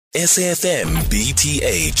SAFM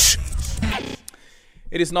BTH.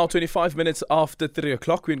 It is now 25 minutes after 3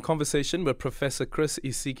 o'clock. We're in conversation with Professor Chris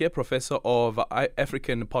Isike, Professor of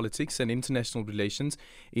African Politics and International Relations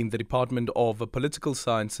in the Department of Political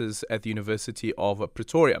Sciences at the University of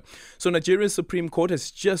Pretoria. So Nigeria's Supreme Court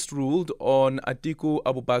has just ruled on Atiku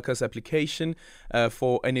Abubakar's application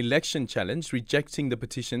for an election challenge, rejecting the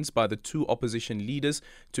petitions by the two opposition leaders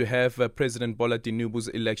to have President Bola Tinubu's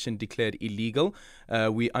election declared illegal.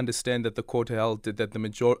 We understand that the court held that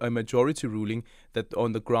a majority ruling that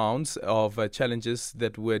on the grounds of challenges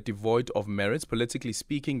that were devoid of merits. Politically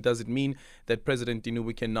speaking, does it mean that President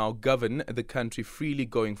Tinubu can now govern the country freely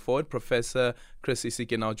going forward? Professor Chris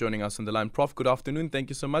Isike now joining us on the line. Prof, good afternoon. Thank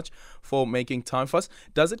you so much for making time for us.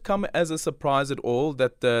 Does it come as a surprise at all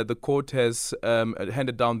that the court has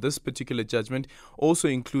handed down this particular judgment, also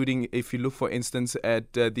including, if you look, for instance,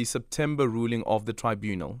 at the September ruling of the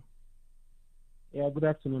tribunal? Yeah, good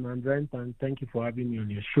afternoon, Andrea, and thank you for having me on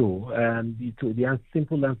your show. The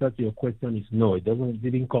simple answer to your question is no. It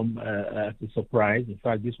didn't come as a surprise. In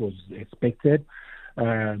fact, this was expected.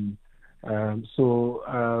 And it's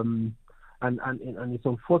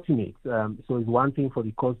unfortunate. So it's one thing for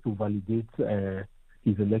the court to validate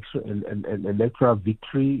his electoral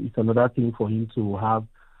victory. It's another thing for him to have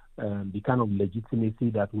the kind of legitimacy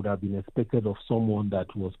that would have been expected of someone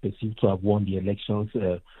that was perceived to have won the elections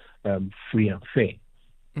free and fair.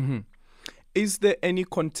 Mm-hmm. Is there any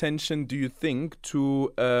contention, do you think,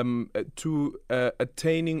 to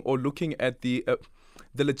attaining or looking at the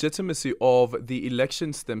legitimacy of the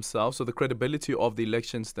elections themselves, or the credibility of the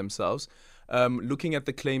elections themselves, looking at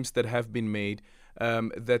the claims that have been made,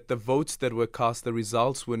 that the votes that were cast, the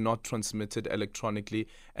results were not transmitted electronically,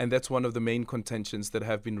 and that's one of the main contentions that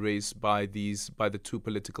have been raised by the two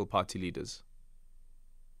political party leaders?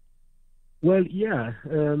 Well, yeah,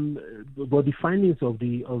 but the findings of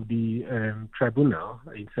the tribunal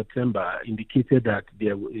in September indicated that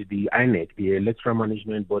the INEC, the electoral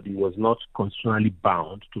management body, was not constitutionally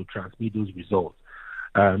bound to transmit those results,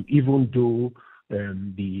 even though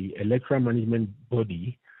the electoral management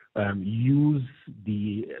body used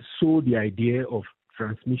the idea of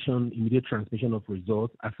immediate transmission of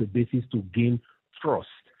results as a basis to gain trust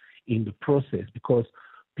in the process, because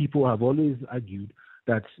people have always argued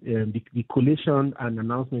that the collation and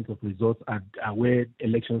announcement of results are where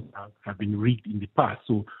elections have been rigged in the past.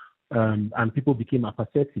 So, and people became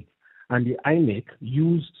apathetic. And the INEC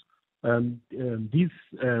used this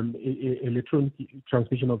electronic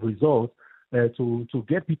transmission of results to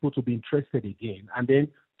get people to be interested again. And then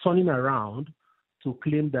turning around to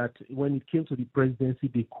claim that when it came to the presidency,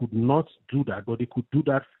 they could not do that, but they could do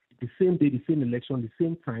that the same day, the same election, the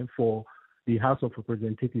same time for the House of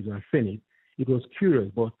Representatives and Senate. It was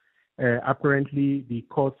curious, but apparently the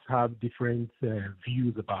courts have different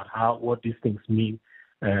views about what these things mean,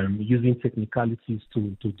 using technicalities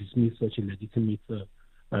to dismiss such a legitimate,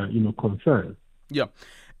 concern. Yeah.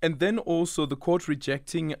 And then also the court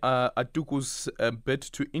rejecting Atiku's bid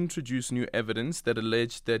to introduce new evidence that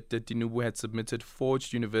alleged that Tinubu had submitted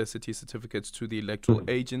forged university certificates to the electoral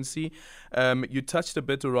agency. You touched a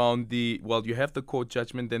bit around you have the court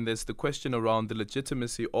judgment, then there's the question around the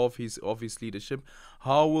legitimacy of his leadership.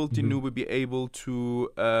 How will Tinubu be able to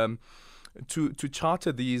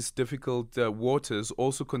charter these difficult waters,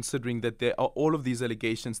 also considering that there are all of these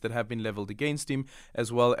allegations that have been leveled against him,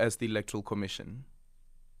 as well as the Electoral Commission?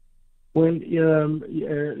 Well,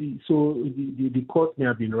 so the court may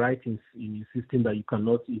have been right in insisting that you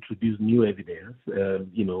cannot introduce new evidence,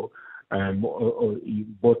 and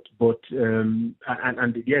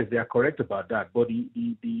yes, they are correct about that. But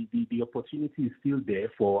the opportunity is still there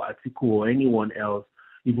for Atiku or anyone else,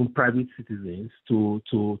 even private citizens, to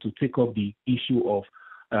take up the issue of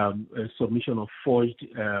submission of forged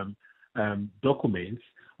documents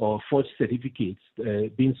or forged certificates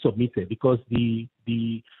being submitted, because the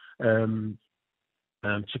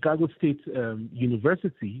Chicago State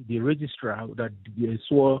University, the registrar that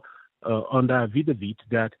swore under affidavit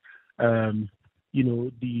that they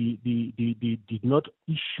did not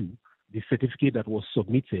issue the certificate that was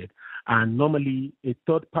submitted, and normally a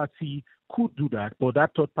third party could do that, but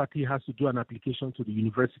that third party has to do an application to the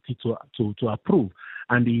university to approve,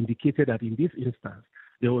 and they indicated that in this instance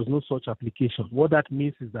there was no such application. What that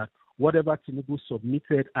means is that whatever Tinubu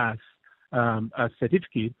submitted as a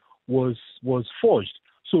certificate was forged.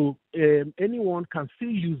 So anyone can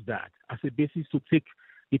still use that as a basis to take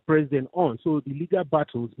the president on. So the legal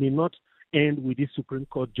battles may not end with this Supreme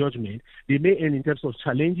Court judgment. They may end in terms of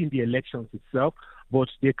challenging the elections itself, but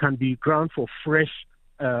there can be ground for fresh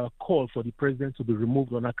call for the president to be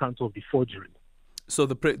removed on account of the forgery. So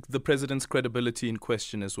the president's credibility in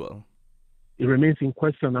question as well? It remains in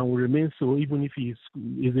question and will remain so even if he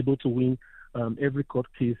is able to win every court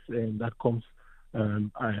case that comes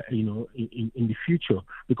in the future,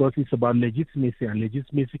 because it's about legitimacy, and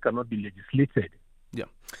legitimacy cannot be legislated. Yeah.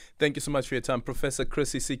 Thank you so much for your time. Professor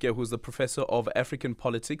Chris Isike, who's the Professor of African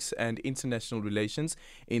Politics and International Relations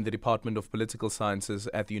in the Department of Political Sciences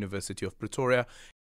at the University of Pretoria.